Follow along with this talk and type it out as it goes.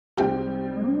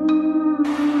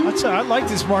I like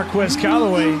this Marquez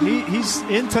Callaway. He's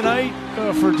in tonight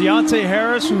for Deontay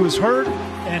Harris, who was hurt,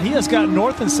 and he has got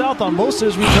north and south on most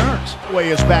of his returns. Callaway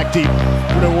is back deep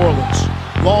for New Orleans.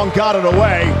 Long got it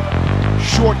away.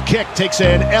 Short kick takes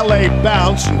an LA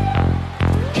bounce.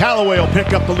 Callaway will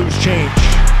pick up the loose change.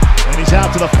 And he's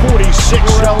out to the 46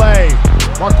 for LA.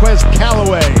 Marquez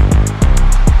Callaway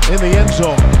in the end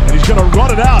zone. And he's going to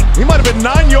run it out. He might have been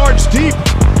 9 yards deep.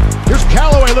 Here's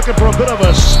Callaway looking for a bit of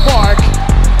a spark.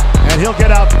 And he'll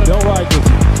get out. They'll ride with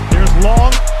you. Here's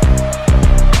Long.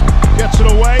 Gets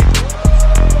it away.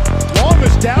 Long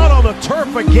is down on the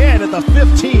turf again at the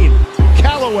 15.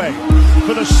 Callaway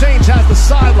for the Saints has the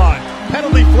sideline.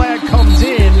 Penalty flag comes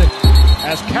in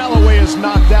as Callaway is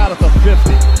knocked out at the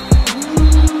 50.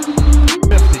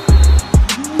 50.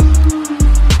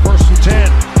 First and 10.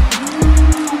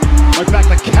 Right back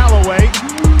to Callaway.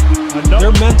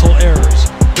 They're mental errors.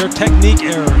 They're technique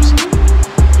errors.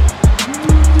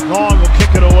 Long will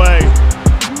kick it away.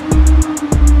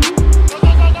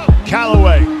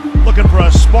 Callaway looking for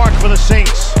a spark for the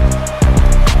Saints.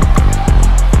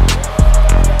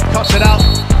 Cuts it out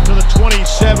to the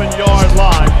 27-yard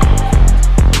line.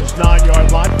 This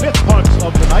 9-yard line. 5th punt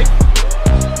of the night.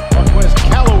 Marquez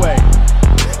Callaway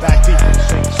back deep for the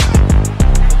Saints.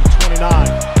 29.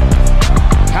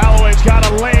 Callaway's got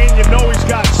a lane. You know he's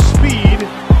got speed.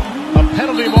 A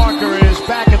penalty marker is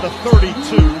back at the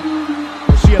 32.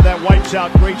 We'll see how that wipes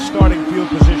out great starting field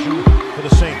position for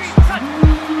the Saints.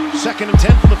 2nd and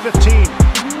 10 for the 15.